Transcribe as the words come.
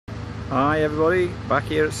Hi everybody, back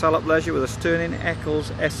here at Salop Leisure with a Sterling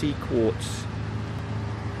Eccles SE Quartz.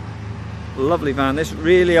 Lovely van, this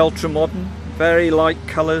really ultra modern, very light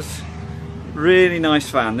colours, really nice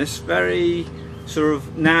van. This very sort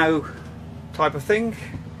of now type of thing.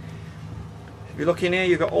 If you look in here,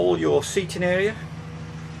 you've got all your seating area,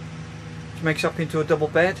 which makes up into a double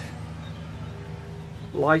bed,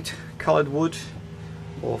 light coloured wood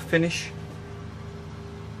or finish.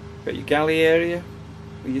 Got your galley area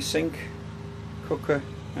with your sink, cooker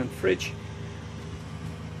and fridge,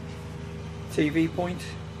 TV point,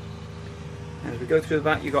 and as we go through the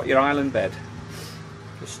back you've got your island bed,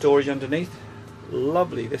 your storage underneath.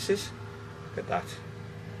 Lovely this is, look at that.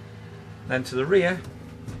 Then to the rear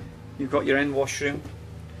you've got your end washroom,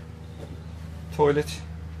 toilet,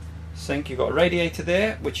 sink. You've got a radiator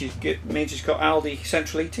there, which is good, means it's got Aldi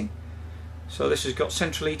central heating, so this has got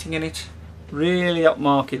central heating in it. Really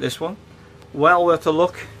upmarket this one, well worth a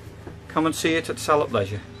look. Come and see it at Salop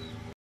Leisure.